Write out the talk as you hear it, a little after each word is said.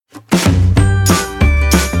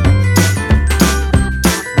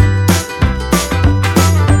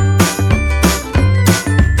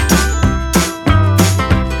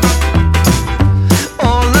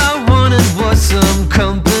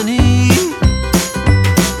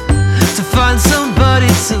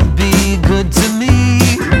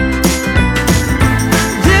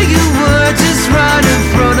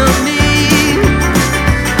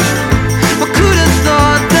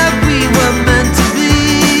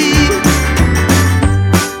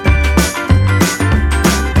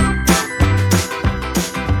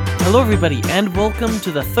Hello, everybody, and welcome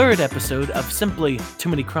to the third episode of Simply Too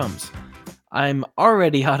Many Crumbs. I'm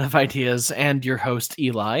already out of ideas, and your host,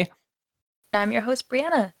 Eli. I'm your host,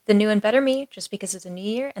 Brianna, the new and better me, just because it's a new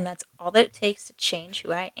year, and that's all that it takes to change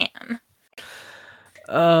who I am.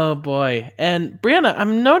 Oh, boy. And, Brianna,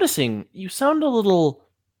 I'm noticing you sound a little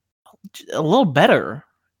better.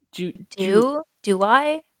 Do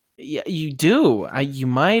I? Yeah, you do. You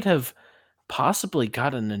might have possibly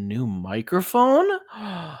gotten a new microphone?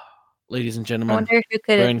 Ladies and I gentlemen, wonder who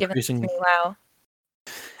could we're have given this to increasing... me. Wow.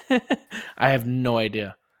 I have no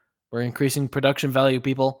idea. We're increasing production value,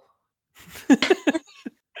 people.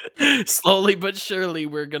 Slowly but surely,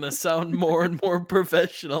 we're gonna sound more and more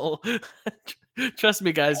professional. Trust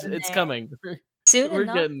me, guys, it's coming. Soon We're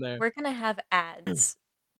enough, getting there. we're gonna have ads.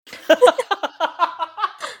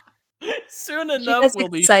 Soon Are you enough, guys we'll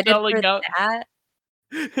be excited for selling out. that?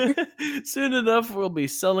 Soon enough, we'll be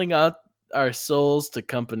selling out our souls to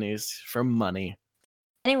companies for money.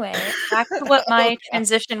 Anyway, back to what my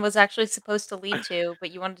transition was actually supposed to lead to,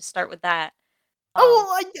 but you wanted to start with that. Oh,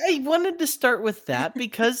 well, I wanted to start with that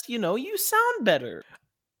because, you sound better.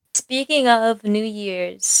 Speaking of New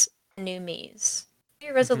Year's, new me's, what are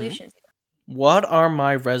your resolutions? What are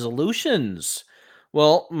my resolutions?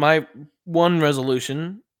 Well, my one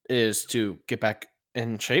resolution is to get back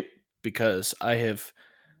in shape because I have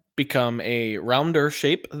become a rounder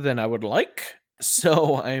shape than I would like.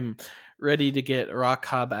 So I'm ready to get rock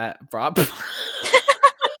hard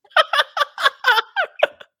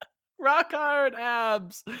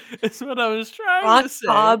abs. Is what I was trying to say.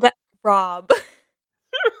 Rob. Rock.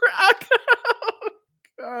 Oh,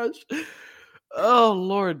 gosh. Oh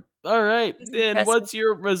Lord. All right. He's And impressive. what's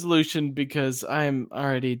your resolution? Because I'm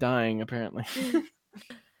already dying, apparently.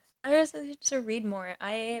 My resolution is to read more.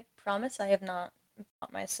 I promise I have not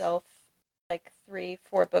bought myself like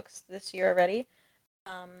 3-4 books this year already.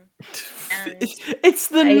 And It's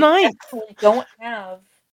the I ninth. definitely don't have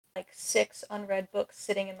like 6 unread books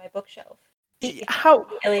sitting in my bookshelf. How?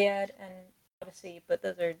 Iliad and Odyssey, but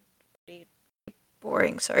those are pretty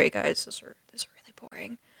boring. Sorry guys, those are really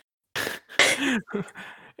boring.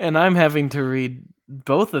 And I'm having to read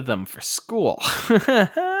both of them for school.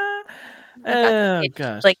 I got to page,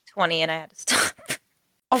 gosh. like 20 and I had to stop.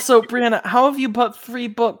 Also, Brianna, how have you bought 3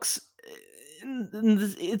 books?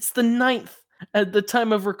 It's the ninth at the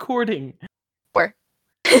time of recording. 4.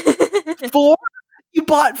 4? You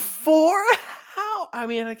bought 4? How? I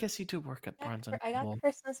mean, I guess you do work at Barnes and I Noble. got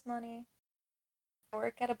Christmas money. I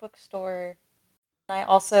work at a bookstore. I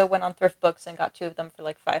also went on Thrift Books and got 2 of them for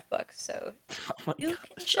like $5. So you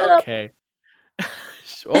can shut up. Okay.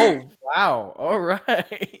 Oh wow! All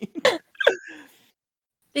right.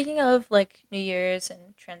 Speaking of like New Year's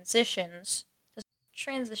and transitions, does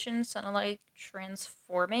transition sound like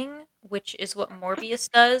transforming, which is what Morbius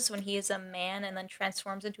does when he is a man and then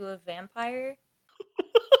transforms into a vampire?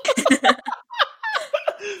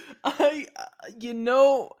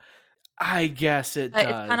 I guess it does.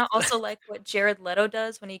 It's kind of also like what Jared Leto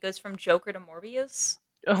does when he goes from Joker to Morbius.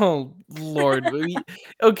 Oh Lord.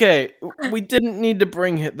 Okay, we didn't need to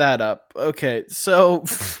bring that up. Okay, so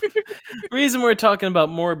the reason we're talking about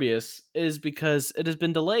Morbius is because it has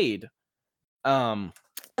been delayed.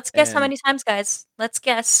 Let's guess how many times, guys. Let's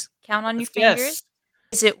guess. Count on your fingers.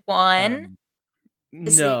 Is it 1?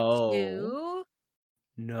 Is it 2?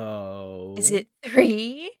 No. Is it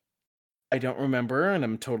 3? I don't remember, and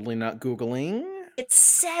I'm totally not Googling. It's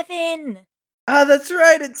 7. Ah, that's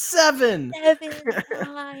right, it's 7. 7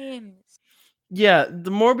 times. Yeah,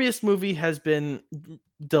 the Morbius movie has been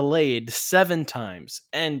delayed 7 times.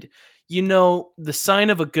 And the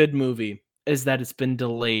sign of a good movie is that it's been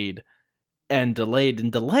delayed and delayed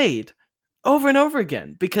and delayed over and over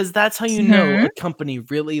again, because that's how you know a company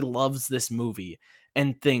really loves this movie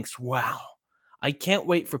and thinks, wow, I can't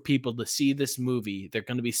wait for people to see this movie. They're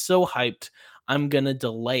going to be so hyped. I'm going to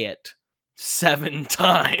delay it 7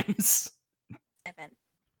 times.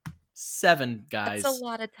 7, guys. That's a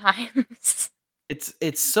lot of times.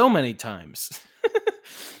 It's so many times.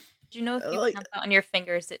 Do you know if you count that on your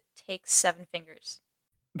fingers, it takes 7 fingers?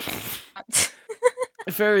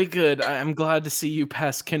 Very good. I'm glad to see you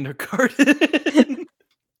pass kindergarten.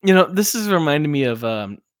 This is reminding me of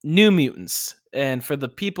New Mutants. And for the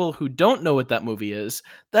people who don't know what that movie is,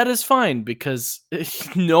 that is fine because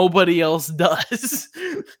nobody else does.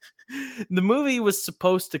 The movie was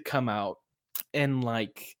supposed to come out in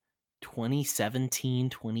like 2017,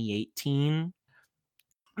 2018.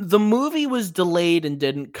 The movie was delayed and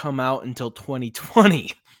didn't come out until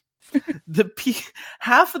 2020.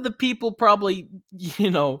 Half of the people probably,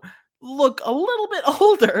 look a little bit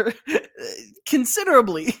older,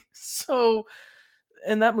 considerably. So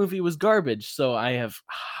and that movie was garbage. So I have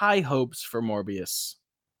high hopes for Morbius.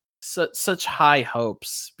 Such high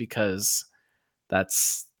hopes because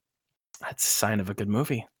that's that's a sign of a good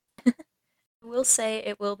movie. I will say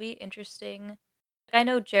it will be interesting. I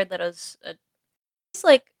know Jared Leto's it's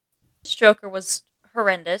like his Joker was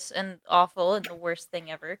horrendous and awful and the worst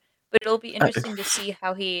thing ever. But it'll be I- interesting to see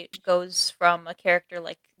how he goes from a character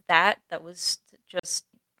like that was just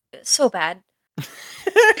so bad to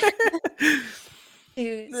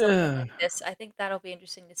something Ugh. like this. I think that'll be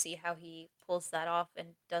interesting to see how he pulls that off and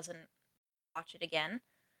doesn't watch it again.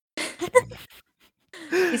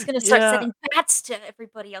 He's gonna start Yeah. sending bats to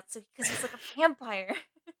everybody else because he's like a vampire.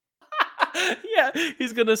 Yeah,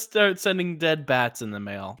 he's gonna start sending dead bats in the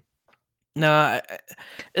mail. No,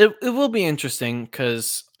 it will be interesting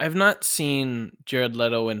because I've not seen Jared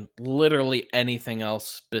Leto in literally anything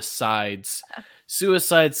else besides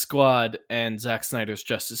Suicide Squad and Zack Snyder's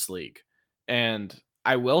Justice League. And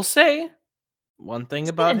I will say one thing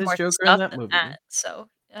He's been about in his more Joker in stuff that than movie. that, so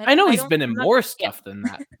I know I he's don't been in I'm not more yeah. stuff than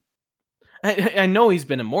that. I know he's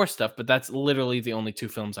been in more stuff, but that's literally the only two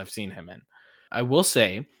films I've seen him in. I will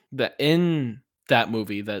say that in that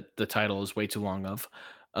movie that the title is way too long of,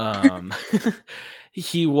 um,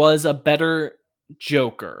 he was a better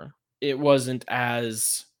Joker. It wasn't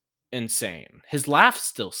as insane. His laugh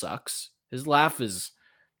still sucks. His laugh is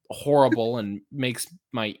horrible and makes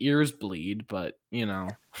my ears bleed, but you know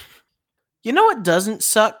what doesn't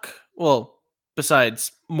suck? Well,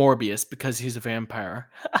 besides Morbius because he's a vampire.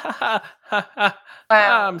 I'm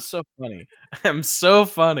Wow. so funny. I'm so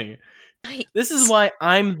funny. This is Yikes. why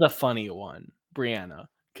I'm the funny one, Brianna,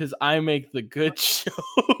 because I make the good Turns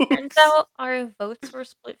jokes. out our votes were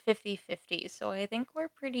split 50-50, so I think we're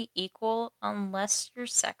pretty equal unless you're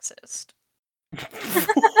sexist.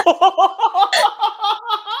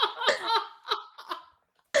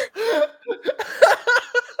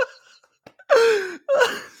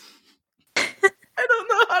 I don't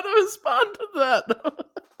know how to respond to that.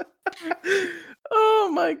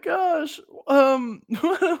 Oh my gosh.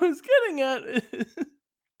 What I was getting at is,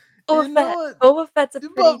 Boba you know Fett. what? Boba Fett's a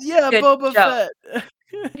pretty Yeah, good Boba show. Fett.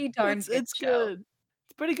 Pretty darn good It's show. good.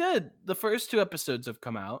 It's pretty good. The first two episodes have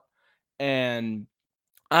come out, and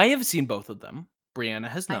I have seen both of them. Brianna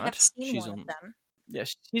has I have not. seen one of them. Yeah,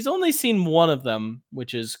 she's only seen one of them,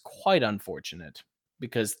 which is quite unfortunate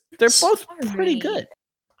because they're both pretty Sorry. good.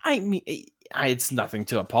 I mean, it's nothing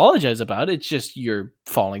to apologize about. It's just you're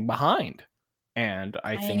falling behind, and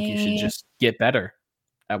I think you should I just get better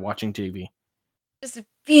at watching TV. just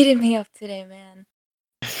beating me up today, man.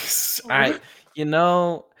 I, Oh. you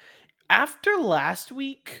know, after last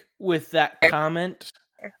week with that comment,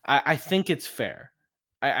 I think it's fair.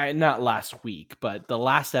 I not last week, but the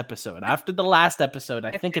last episode. After the last episode,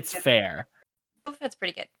 I think it's fair. Boba Fett's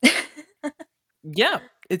pretty good. Yeah,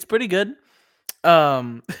 it's pretty good.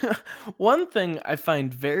 Um, one thing I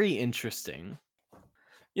find very interesting,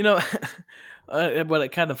 you know, what I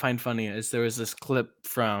kind of find funny is there was this clip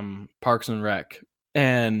from Parks and Rec,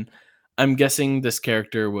 and I'm guessing this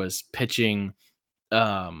character was pitching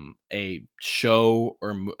a show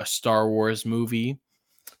or a Star Wars movie,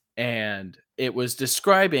 and it was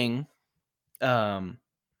um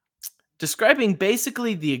describing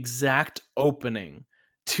basically the exact opening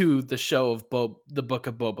to the show of the Book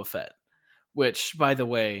of Boba Fett, which, by the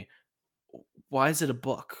way, why is it a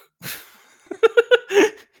book?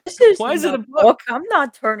 This is Why is it no a book? book. I'm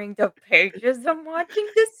not turning the pages. I'm watching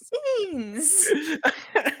the scenes.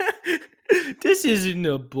 This isn't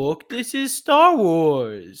a book. This is Star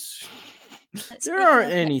Wars. There Speaking aren't of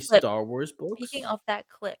that any clip, Star Wars books. speaking of that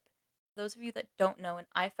clip, those of you that don't know, and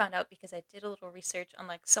I found out because I did a little research on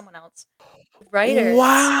like someone else, writers, the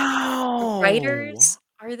Wow. writers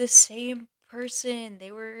are the same person.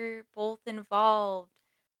 They were both involved.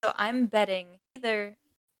 So I'm betting either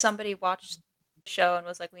somebody watched the show and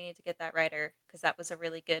was like, "We need to get that writer because that was a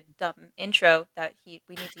really good dumb intro that we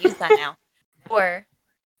need to use that now," or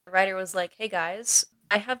the writer was like, "Hey guys,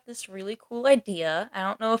 I have this really cool idea. I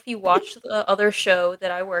don't know if you watched the other show that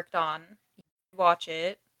I worked on. You should watch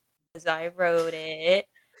it because I wrote it,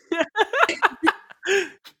 but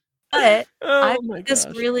I Oh got my this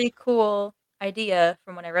gosh. really cool idea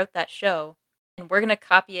from when I wrote that show, and we're gonna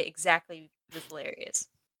copy it exactly because it's hilarious."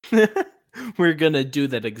 We're gonna do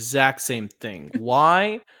that exact same thing.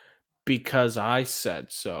 Why? Because I said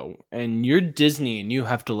so. And you're Disney and you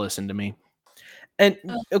have to listen to me. And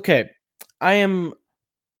Oh, okay, I am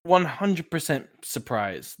 100%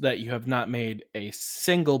 surprised that you have not made a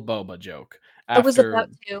single boba joke I was after. about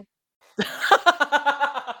to.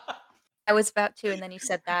 I was about to, and then you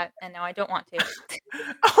said that, and now I don't want to.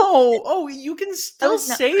 Oh, you can I still was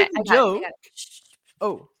no. say Okay, the I got it. I joke. got it. Shh.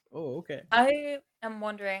 Oh, okay. I am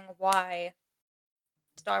wondering why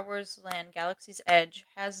Star Wars Land Galaxy's Edge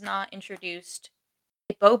has not introduced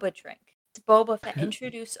a boba drink. It's Boba Fett.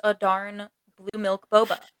 Introduce a darn blue milk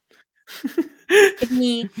boba. Give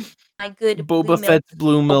me my good blue Boba milk Fett's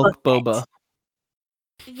blue Boba milk boba.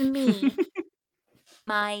 Fett. Give me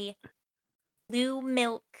my blue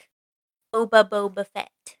milk Boba Fett.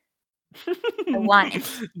 I want it.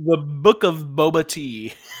 The Book of Boba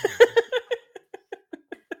tea.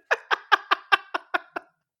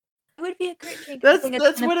 It would be a great drink. I That's think a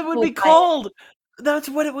that's ton of what it would people be would buy it. called. That's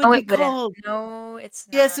what it would No, be it wouldn't. called. No, it's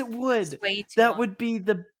Yes, not. it It's would. way too That long. would be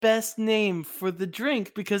the best name for the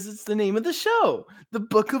drink because it's the name of the show. The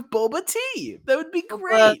Book of Boba Tea. That would be Boba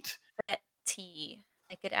great. Fett tea.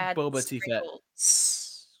 I could add Boba Tea Fett.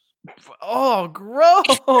 sprinkles. Oh,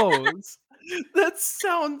 gross. That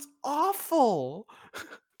sounds awful.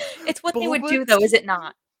 It's what they would Boba do, though, is tea. it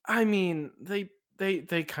not? I mean,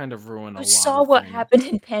 they kind of ruin a You lot saw of what things. happened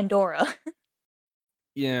in Pandora.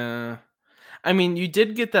 Yeah. I mean, you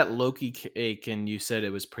did get that Loki cake and you said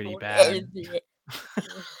it was pretty Oh, bad.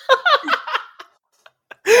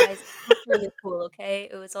 guys, it looked really cool, okay?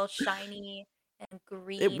 It was all shiny and It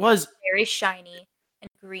green. It was was very shiny and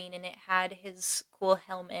green, and it had his cool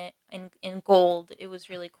helmet in gold. It was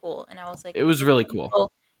really cool, and I was like, it was really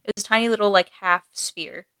cool. it was a tiny little like half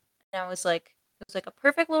sphere, and I was like, it was like a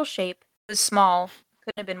perfect little shape. It was small,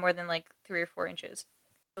 couldn't have been more than like 3 or 4 inches.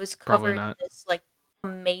 It was Probably covered in not. this like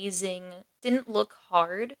amazing. Didn't look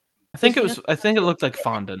hard because you know I think sometimes it when looked you like get it,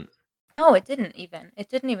 fondant. no, it didn't even. It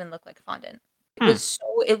didn't even look like fondant. It Hmm. was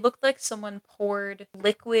so it looked like someone poured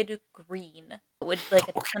liquid green with like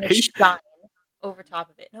a ton of Okay. shine over top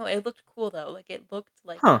of it. No, it looked cool though. Like it looked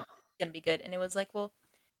like Huh. gonna be good. And it was like, well,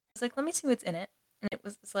 I was like, let me see what's in it. And it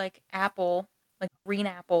was this like apple, like green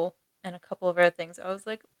apple and a couple of other things. I was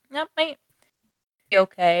like, that might be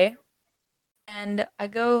okay. And I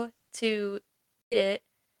go to eat it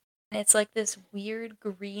and it's like this weird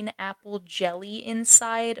green apple jelly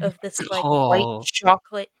inside of this like white Oh.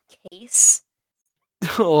 chocolate case.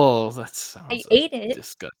 Oh, that I sounds ate it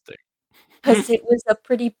disgusting. because it was a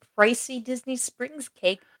pretty pricey Disney Springs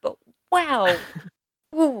cake, but wow.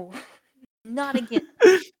 Ooh, not again.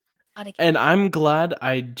 Not again. And I'm glad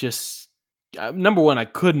I just number 1, I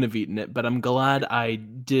couldn't have eaten it, but I'm glad I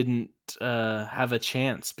didn't, have a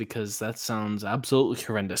chance because that sounds absolutely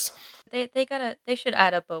horrendous. They should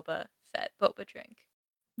add a boba drink.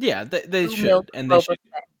 Yeah, they Blue milk should, and they Boba should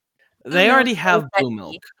Fett. Blue they milk already Boba have Fett blue tea.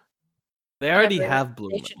 milk. They already Whatever. have blue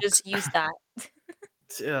They should milk. just use that.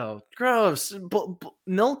 Oh, gross.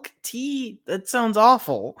 Milk tea? That sounds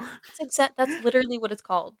awful. That's literally what it's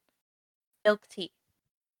called. Milk tea.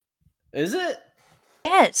 Is it?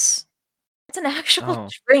 Yes. It's an actual Oh.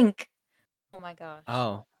 drink. Oh my gosh.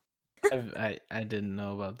 Oh. I didn't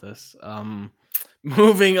know about this.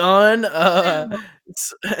 Moving on.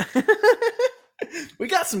 S we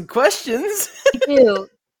got some questions. You do.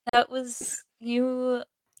 That was you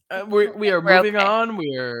We are we're moving okay. on.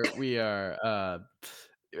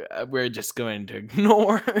 We're just going to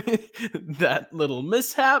ignore that little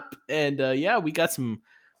mishap, and yeah, we got some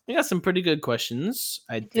pretty good questions,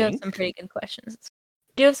 I You do have some think. pretty good questions.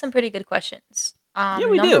 You do have some pretty good questions. Yeah,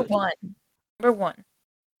 we Number do. 1. Number 1.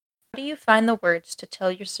 How do you find the words to tell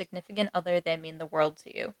your significant other they mean the world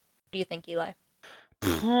to you? What do you think, Eli?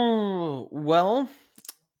 Well,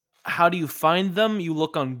 how do you find them? You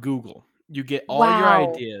look on Google. You get all your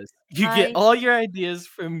Wow. ideas. You get I all your ideas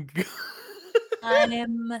from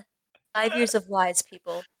I'm 5 years of lies,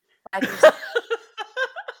 people. 5 years of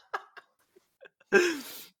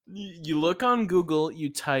You look on Google, you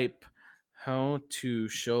type how to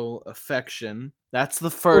show affection. That's the Ooh,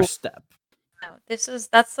 first step. no,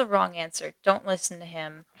 that's the wrong answer. Don't listen to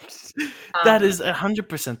him. That Um, is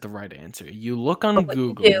 100% the right answer. You look but on what you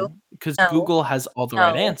do Google because no, Google has all the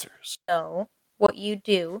right no, answers. no. What you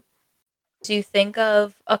do is you think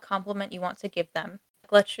of a compliment you want to give them.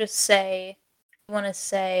 Let's just say you wanna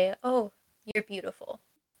say, "Oh, you're beautiful."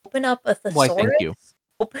 Open up a Why, thank you. thesaurus.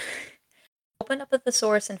 Open open up a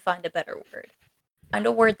thesaurus and find a better word. Find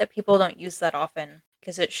a word that people don't use that often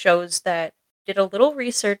because it shows that you did a little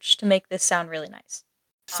research to make this sound really nice.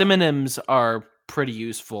 Um, Synonyms are pretty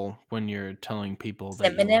useful when you're telling people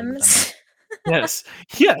that you like them. synonyms Yes.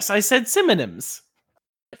 Yes, I said synonyms.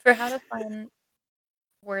 for how to find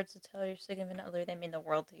words to tell your significant other they mean the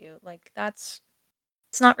world to you. Like that's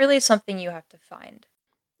it's not really something you have to find.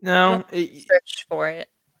 You don't No, search for it.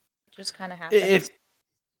 It just kind of if happens.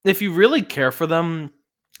 if you really care for them,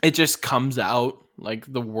 it just comes out,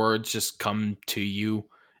 like, the words just come to you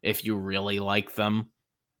if you really like them.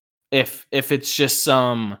 If it's just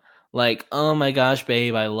some, like, "Oh my gosh,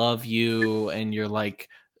 babe, I love you," and you're like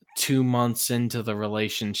 2 months into the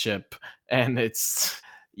relationship, and it's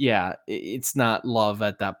yeah, it's not love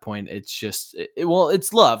at that point. It's just well,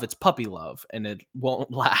 it's love, it's puppy love, and it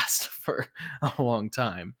won't last for a long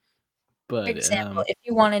time. For But example, if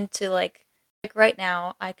you wanted to, like, right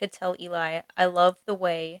now, I could tell Eli, I love the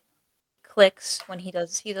way he clicks when he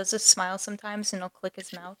does a smile sometimes, and he'll click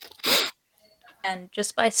his mouth, and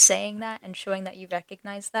just by saying that and showing that you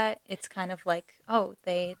recognize that, it's kind of like, "Oh,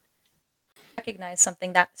 they recognize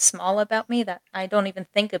something that small about me that I don't even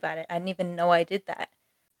think about it. I didn't even know I did that."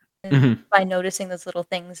 And mhm. by noticing those little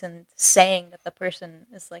things and saying that the person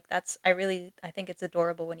is like, I think it's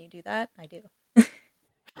adorable when you do that. I do.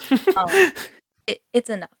 Um, it's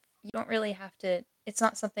enough. You don't really have to it's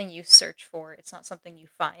not something you search for, it's not something you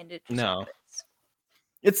find, it just No. happens.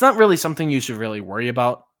 It's not really something you should really worry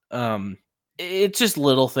about. It's just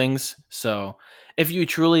little things. So if you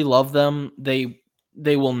truly love them, they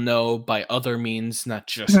will know by other means, not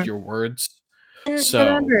just Mhm. your words. And So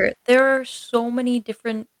remember, there are so many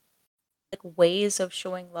different, like, ways of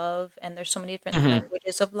showing love, and there's so many different mhm,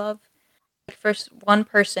 languages of love. Like, first, one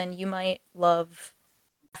person, you might love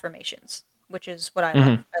affirmations, which is what I love.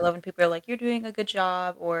 mhm, I love when people are like, "You're doing a good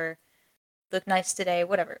job," or "Look nice today,"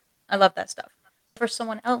 whatever. I love that stuff. For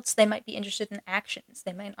someone else, they might be interested in actions.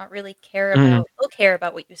 They might not really care mhm, about they'll care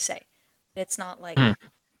about what you say, but it's not like mhm,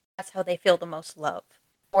 that's how they feel the most love.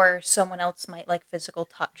 Or someone else might like physical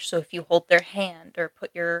touch, so if you hold their hand or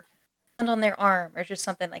put your hand on their arm or just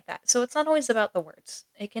something like that. So it's not always about the words.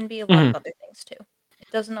 It can be a lot of mhm, other things too. It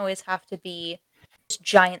doesn't always have to be this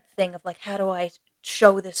giant thing of like, how do I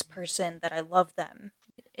show this person that I love them?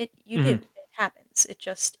 You do. mhm. It happens. It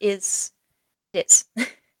just is it is.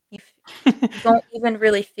 You don't even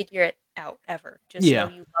really figure it out ever. Just know Yeah.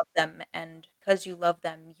 you love them, and because you love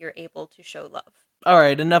them, you're able to show love. All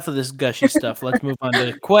right, enough of this gushy stuff. Let's move on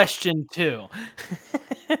to question 2.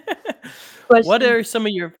 What Question are some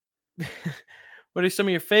of your what are some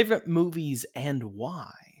of your favorite movies and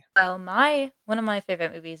why? Well, my one of my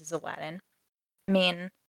favorite movies is Aladdin. I mean,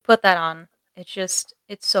 put that on.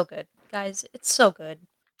 It's so good. Guys, it's so good.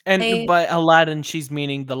 And They by Aladdin, she's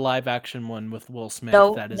meaning the live action one with Will Smith.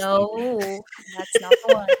 No, That is the no, that's not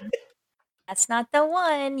the one. That's not the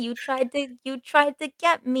one. You tried to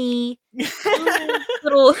get me. You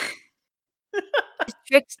little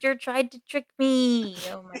trickster tried to trick me.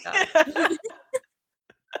 Oh my god.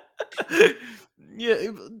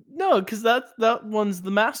 Yeah, no, because that one's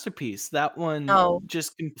the masterpiece. That one No,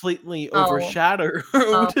 just completely no, overshadowed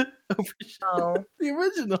no, overshadowed no, the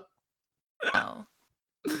original. no.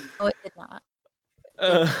 No, it did not. It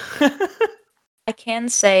did Uh, not. I can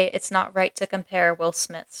say it's not right to compare Will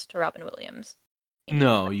Smith's to Robin Williams. I mean,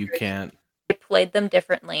 no, you can't. they played them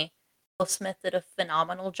differently. Will Smith did a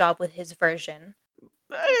phenomenal job with his version.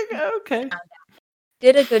 Okay.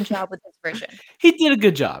 Did a good job with his version. He did a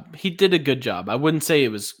good job. He did a good job. I wouldn't say it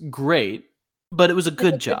was great, but it was a Did a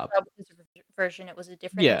good good job. job with his version. It was a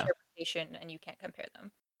different Yeah. interpretation, and you can't compare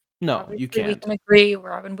them. No, you Obviously, we can't. can agree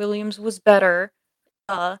Robin Williams was better.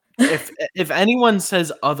 Uh, If anyone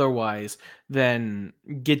says otherwise, then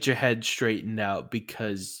get your head straightened out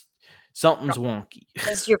because something's wrong. wonky.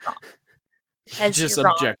 Because you're wrong. Because Just you're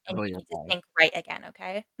wrong, and you objectively need to wrong. think right again,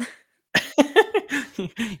 okay?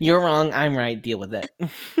 You're wrong, I'm right, deal with it.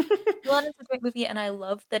 Aladdin's a great movie, and I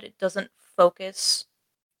love that it doesn't focus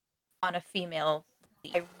on a female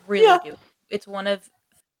lead. I really Yeah. do. It's one of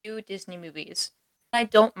few Disney movies. I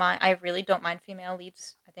really don't mind female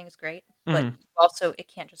leads. I think it's great, but Mhm. also it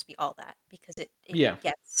can't just be all that because it Yeah.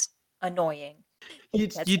 gets annoying. It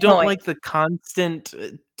You gets don't annoying. like the constant,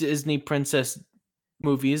 Disney princess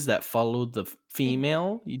movies that follow the I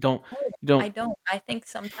female? don't. You I don't don't. I think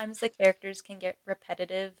sometimes the characters can get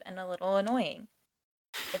repetitive and a little annoying.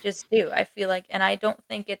 I just do. I feel like and I don't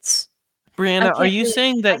think it's Brianna, are you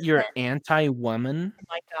saying I that you're can't anti-woman? oh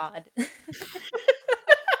my god.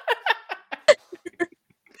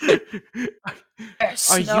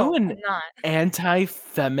 Are Yes, you no, an I'm not.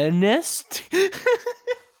 anti-feminist?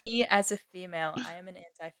 Me as a female, I am an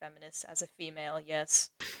anti-feminist as a female, yes.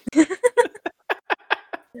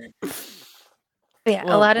 But yeah,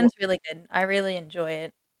 Well, Aladdin's really good. I really enjoy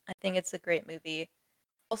it. I think it's a great movie.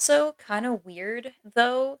 Also, kinda weird,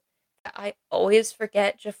 though, that I always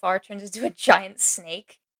forget Jafar turns into a giant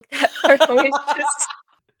snake. That part always just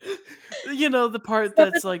you know, the it's part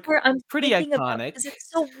never that's, the like, part I'm pretty thinking about iconic. because it's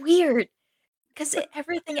so weird. Because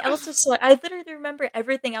everything else is so I literally remember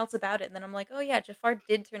everything else about it, and then I'm like, "Oh, yeah, Jafar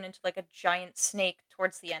did turn into, like, a giant snake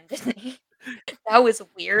towards the end, didn't he?" That was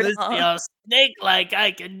weird, "Let's see huh? how snake-like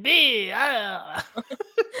I can be, ah."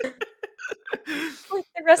 Like,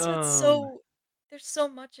 the rest of it's Um, so there's so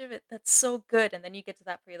much of it that's so good, and then you get to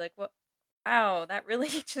that point, you're like, "What wow, that really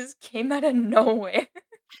just came out of nowhere."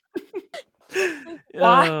 Like,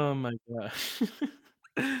 why? oh my gosh.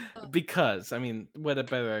 Because, I mean, what a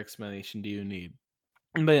better explanation do you need?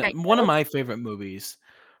 But Right, one of no. my favorite movies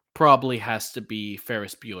probably has to be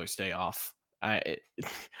Ferris Bueller's Day Off. I it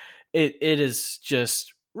it is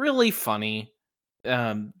just really funny.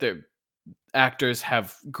 The actors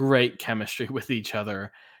have great chemistry with each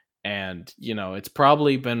other, and it's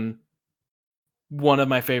probably been one of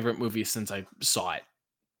my favorite movies since I saw it.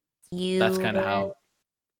 That's kind of Bueller, how.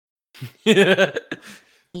 Bueller,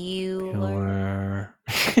 Bueller.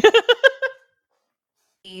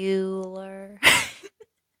 Bueller.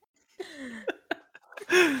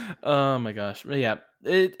 Oh my gosh. But yeah,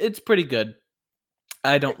 it's pretty good.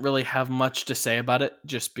 I don't really have much to say about it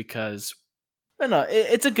just because I don't know,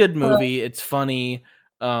 it's a good Uh, movie. It's funny.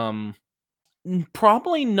 Um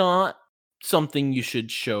Probably not something you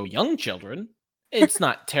should show young children. It's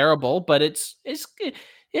not terrible, but it's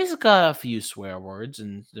got a few swear words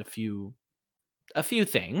and a few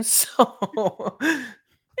things. So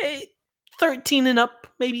eh, 13 and up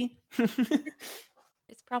maybe.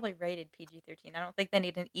 it's probably rated PG-13. I don't think they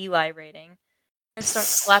need an Eli rating. Gonna start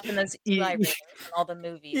slapping those Eli Y- ratings on all the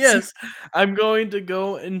movies. yes, I'm going to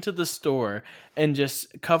go into the store and just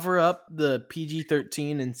cover up the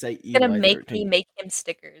PG-13 and say Gonna Eli make me 13. make him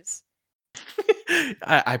stickers.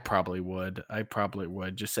 I probably would. I probably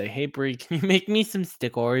would just say, "Hey, Brie, can you make me some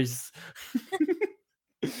stickers?"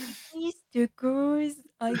 "Hey, stickers,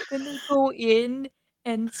 I gonna go in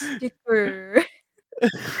and sticker."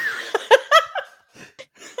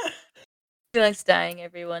 Eli's dying,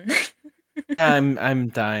 everyone. I'm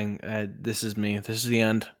dying. This is me. This is the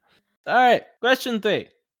end. All right, question 3.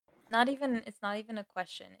 It's not even a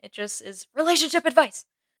question, it just is relationship advice.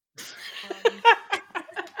 Um,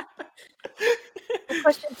 well,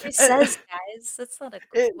 question 3 Uh, says, guys, that's not a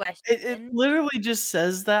it question. literally just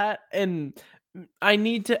says that, and I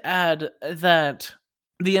need to add that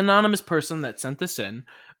the anonymous person that sent this in,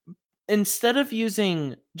 instead of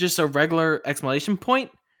using just a regular exclamation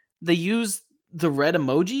point, they use the red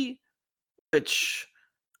emoji, which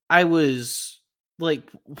I was like,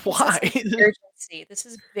 This is why? urgency, this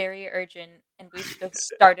is very urgent, and we should have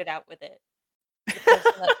started out with it. The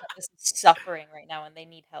person that sent this is suffering right now, and they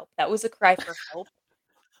need help. That was a cry for help.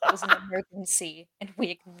 It was an emergency, and we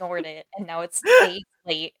ignored it, and now it's days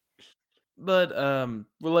late. But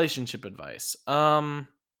relationship advice.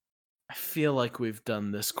 I feel like we've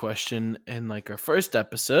done this question in like our first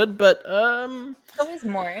episode, but There's always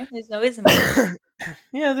more, there's always more.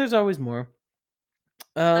 yeah, there's always more.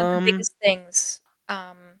 One of the Um biggest things,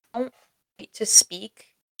 don't wait to speak,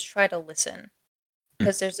 just try to listen,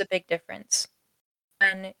 because there's a big difference.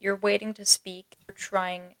 When you're waiting to speak, you're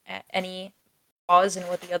trying at any pause in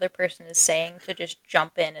what the other person is saying to just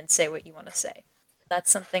jump in and say what you wanna say.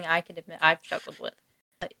 That's something I can admit I've struggled with.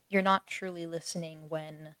 But you're not truly listening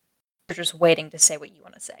when you're just waiting to say what you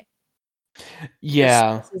wanna say. Just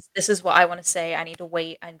yeah. this is what I wanna say, I need to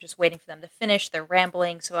wait, I'm just waiting for them to finish, they're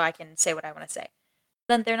rambling so I can say what I wanna say.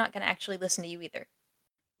 Then they're not gonna actually listen to you either.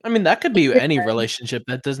 I mean, that could Take be your any time. relationship.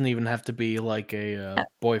 That doesn't even have to be like a Yeah.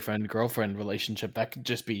 boyfriend girlfriend relationship. That could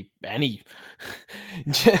just be any.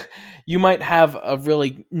 You might have a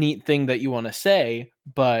really neat thing that you want to say,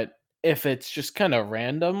 but if it's just kind of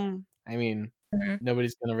random, I mean, Mhm.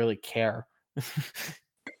 nobody's gonna really care.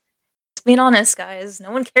 Just being honest, guys, no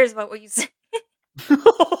one cares about what you say.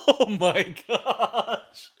 Oh my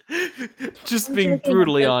gosh! Just I'm being joking, I'm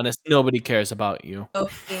brutally joking, honest, nobody cares about you. I'm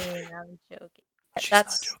joking. She's not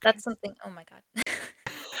That's joking. something oh my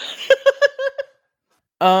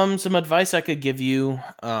god. Some advice I could give you.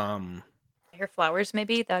 Her flowers,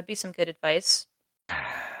 maybe? That would be some good advice.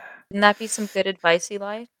 Wouldn't that be some good advice,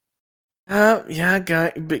 Eli? Yeah,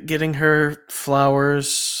 getting her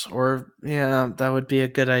flowers, or yeah, that would be a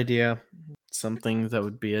good idea. Something that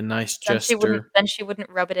would be a nice gesture. Then she wouldn't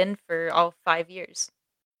rub it in for all 5 years.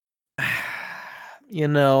 You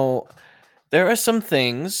know, there are some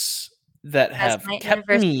things that As have my kept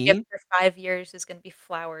anniversary gift me. for 5 years is gonna be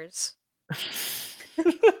flowers.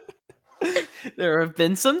 There have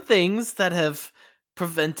been some things that have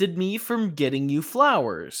prevented me from getting you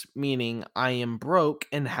flowers, meaning I am broke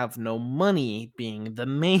and have no money being the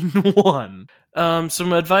main one.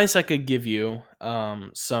 Some advice I could give you,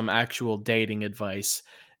 some actual dating advice,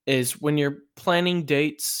 is when you're planning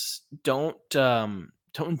dates, don't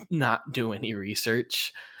not do any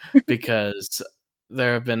research, because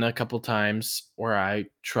there have been a couple times where I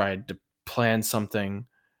tried to plan something.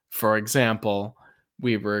 For example,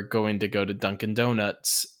 we were going to go to Dunkin'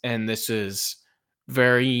 Donuts, and this is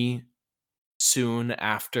very soon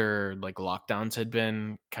after like lockdowns had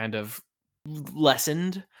been kind of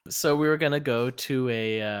lessened. So we were gonna go to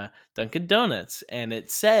a Dunkin' Donuts, and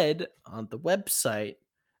it said on the website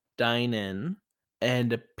dine in,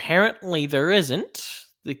 and apparently there isn't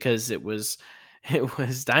because it was it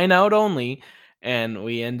was dine out only, and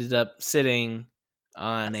we ended up sitting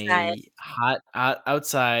on Outside. a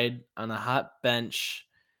outside on a hot bench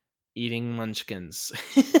eating munchkins.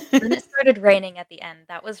 Then it started raining at the end.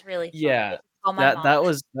 That was really fun. I Yeah, had to call my that mom. that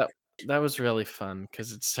was that was really fun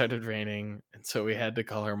because it started raining, and so we had to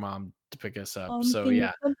call her mom to pick us up, so Can you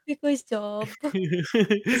yeah. come pick us up? It's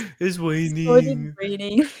It's it started raining.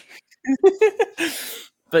 raining."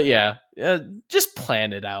 But yeah, just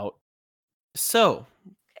plan it out. So,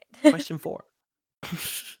 question 4.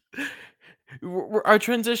 Our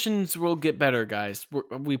transitions will get better, guys.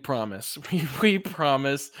 We promise. We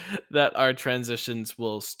promise that our transitions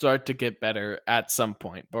will start to get better at some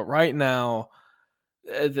point. But right now,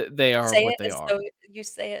 they are Say what it they as are. though you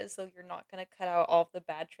say it as though you're not gonna cut out all of the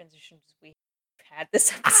bad transitions we had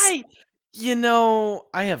this episode.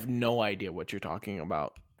 I, I have no idea what you're talking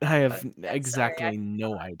about. I have Yeah, sorry, exactly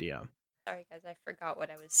no idea sorry guys, I forgot what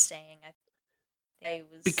I was saying. I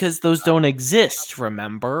was, because those don't um, exist.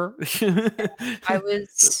 Remember, I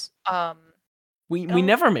was, I we don't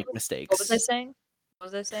never make remember what was I mistakes. saying? What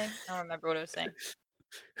was I saying? I don't remember what I was saying.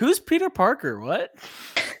 Who's Peter Parker? What?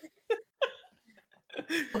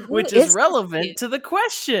 Who Which is is this relevant kid? to the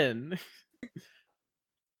question.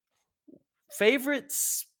 Favorite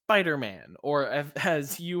Spider-Man, or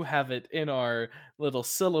as you have it in our little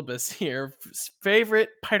syllabus here, favorite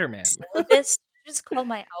Spider-Man. Syllabus? Did you just call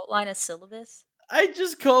my outline a syllabus? I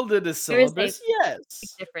just called it a There is a syllabus. big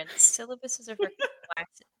Yes. difference. Syllabuses are for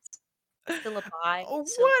classes. Syllabi, Oh,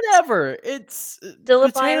 syllabus. whatever. It's Syllabi are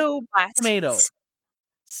for potato, tomato. classes.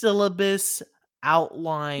 Syllabus, You didn't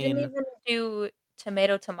outline. even do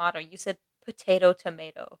tomato, tomato. You said potato,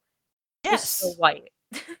 tomato. You're so Yes. white.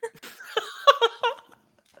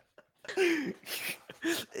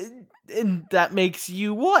 And that makes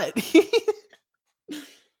you what?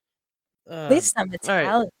 At least I'm All right.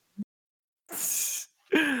 Italian.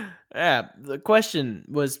 Yeah, the question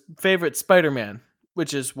was favorite Spider-Man,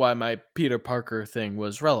 which is why my Peter Parker thing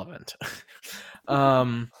was relevant.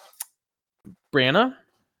 um, Brianna,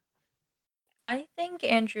 I think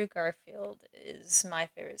Andrew Garfield is my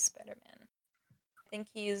favorite Spider-Man. I think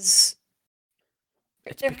he's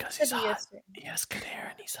it's there has because to he's be a hot. certain He has good hair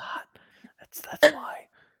and he's hot. That's why.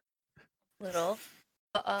 little,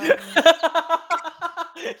 but,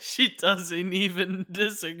 She doesn't even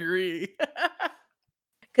disagree.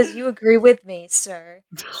 'cause you agree with me, sir.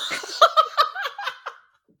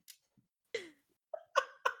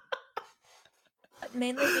 But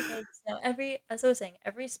mainly because, as I was saying,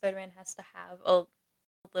 every Spider-Man has to have a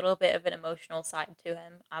little bit of an emotional side to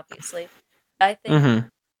him, obviously. I think Mhm.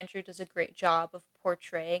 Andrew does a great job of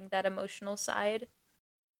portraying that emotional side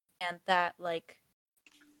and that, like,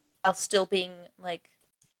 while still being, like,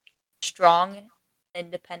 strong and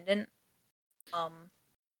independent. I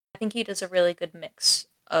think he does a really good mix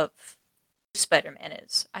of who Spider-Man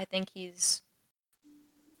is. I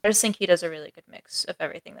just think he does a really good mix of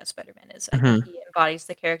everything that Spider-Man is. I think Mhm. he embodies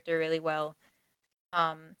the character really well.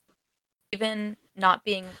 Um, Even not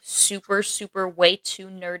being super, super way too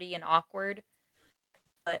nerdy and awkward,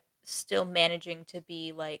 but still managing to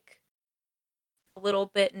be like a little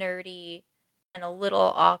bit nerdy and a little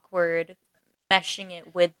awkward, meshing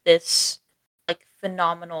it with this like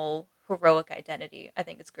phenomenal heroic identity. I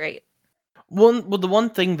think it's great. The one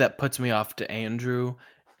thing that puts me off to Andrew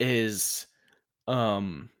is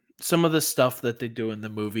um some of the stuff that they do in the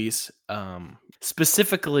movies,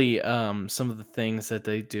 specifically some of the things that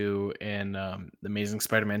they do in the Amazing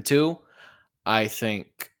Spider-Man 2, I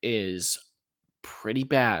think is pretty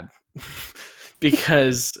bad.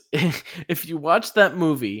 Because if you watch that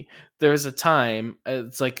movie, there's a time,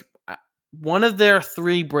 it's like one of their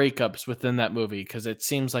 3 breakups within that movie, because it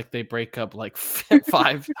seems like they break up like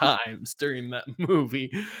 5 times during that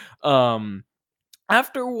movie. Um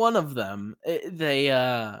After one of them,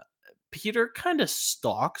 Peter kinda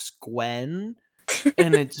stalks Gwen,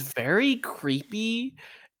 and it's very creepy,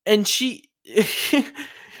 and she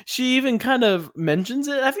she even kind of mentions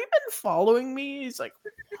it, "Have you been following me?" He's like,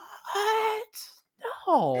 "What?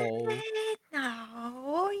 No.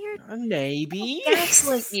 No, you're Maybe."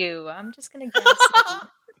 gaslight you. I'm just gonna gaslight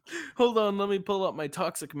you. Hold on, let me pull up my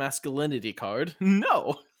toxic masculinity card.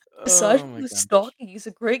 No. Aside Oh from my the gosh. stalking, he's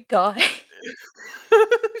a great guy.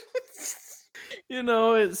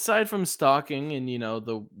 Aside from stalking and,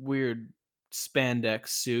 the weird spandex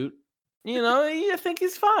suit, I think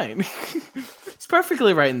he's fine. He's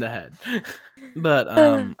perfectly right in the head. But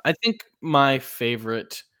I think my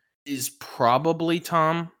favorite is probably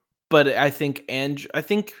Tom, but I think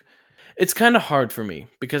it's kind of hard for me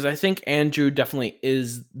because I think Andrew definitely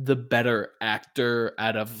is the better actor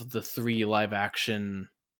out of the 3 live action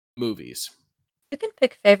movies. You can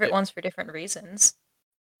pick favorite ones for different reasons.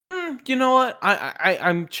 You know what?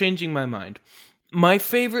 I'm changing my mind. My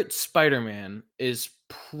favorite Spider-Man is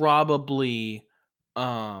probably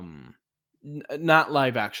not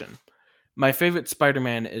live action. My favorite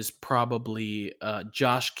Spider-Man is probably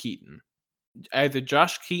Josh Keaton. Either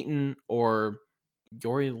Josh Keaton or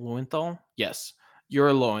Yuri Lowenthal? Yes,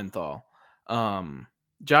 Yuri Lowenthal. Um,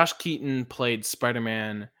 Josh Keaton played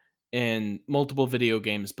Spider-Man in multiple video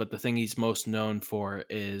games, but the thing he's most known for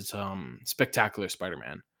is Spectacular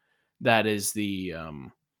Spider-Man. That is the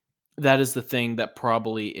thing that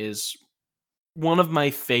probably is one of my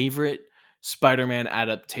favorite Spider-Man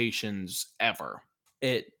adaptations ever.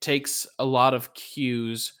 It takes a lot of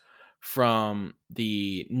cues from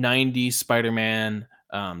the 90s Spider-Man,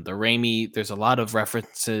 the Raimi. There's a lot of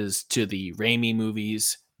references to the Raimi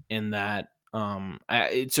movies in that.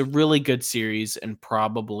 It's a really good series and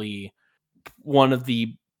probably one of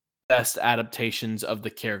the best adaptations of the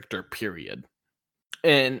character, period.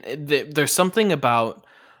 And there's something about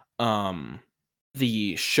um,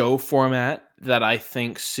 the show format that I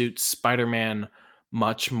think suits Spider-Man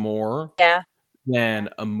much more Yeah, yeah, than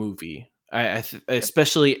a movie. true.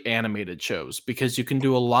 Especially animated shows because you can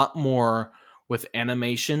do a lot more with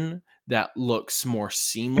animation that looks more Mhm,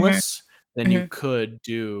 seamless than you mhm. could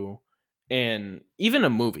do in even a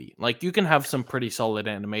movie. Like you can have some pretty solid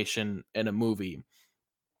animation in a movie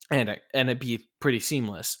and it be pretty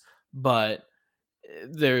seamless, but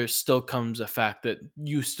there still comes a fact that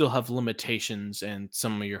you still have limitations and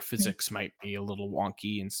some of your Mhm. physics might be a little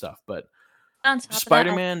wonky and stuff. But On top of that,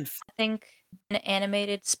 Spider-Man, I think an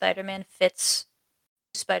animated Spider-Man fits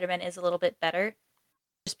who Spider-Man is a little bit better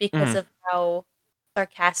just because mhm, of how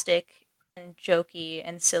sarcastic and jokey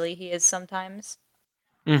and silly he is sometimes.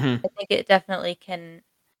 mhm, I think it definitely can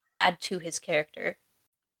add to his character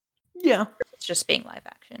yeah, versus just being live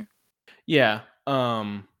action. yeah.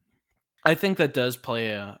 I think that does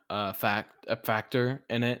play a factor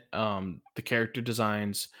in it. The character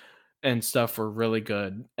designs and stuff were really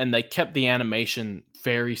good, and they kept the animation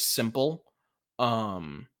very simple.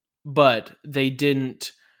 Um, but they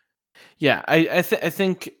didn't. Yeah, I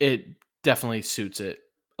think it definitely suits it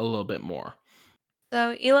a little bit more.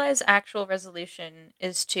 So Eli's actual resolution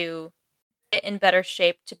is to get in better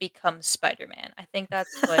shape to become Spider-Man. I think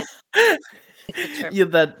that's what he's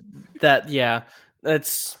determined. Yeah, yeah,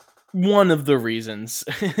 that's one of the reasons.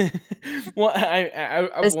 Well, That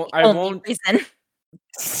is the I only won't. reason.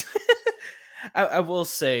 I will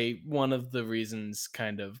say one of the reasons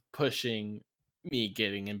kind of pushing me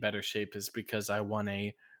getting in better shape is because I won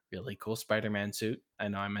a really cool Spider-Man suit. I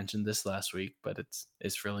know I mentioned this last week, but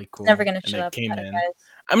it's really He's never cool gonna and shut it up came about it, in. guys.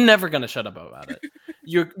 I'm never gonna shut up about it.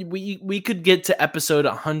 We could get to episode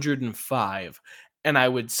 105 and I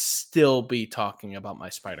would still be talking about my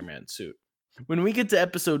Spider-Man suit. When we get to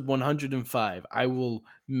episode 105, I will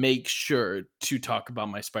make sure to talk about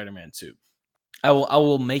my Spider-Man suit. I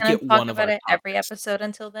will make Gonna it talk one of about our it every topics. episode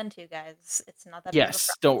until then too, guys. It's not that big of a Yes,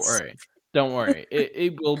 don't promise. worry. Don't worry.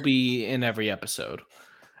 It will be in every episode.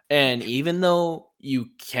 And even though you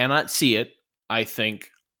cannot see it, I think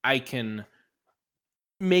I can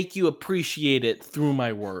make you appreciate it through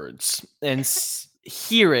my words and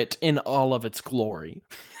hear it in all of its glory.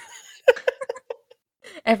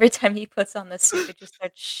 Every time he puts on the suit, it just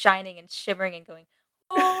starts shining and shimmering and going,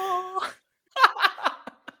 "Oh."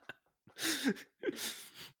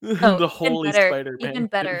 Oh, The Holy Spider-Man even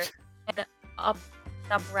better, suit. an op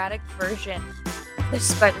operatic version of the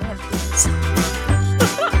Spider-Man themes.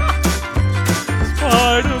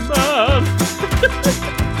 Spider-Man.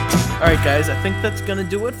 All right, guys, I think that's going to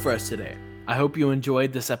do it for us today. I hope you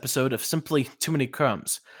enjoyed this episode of Simply Too Many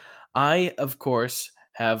Crumbs. I, of course,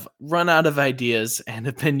 have run out of ideas and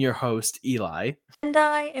have been your host, Eli. And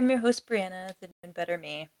I am your host, Brianna, the new and better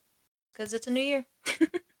me, because it's a new year.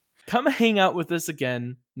 Come hang out with us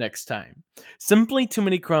again next time. Simply Too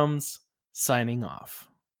Many Crumbs, signing off.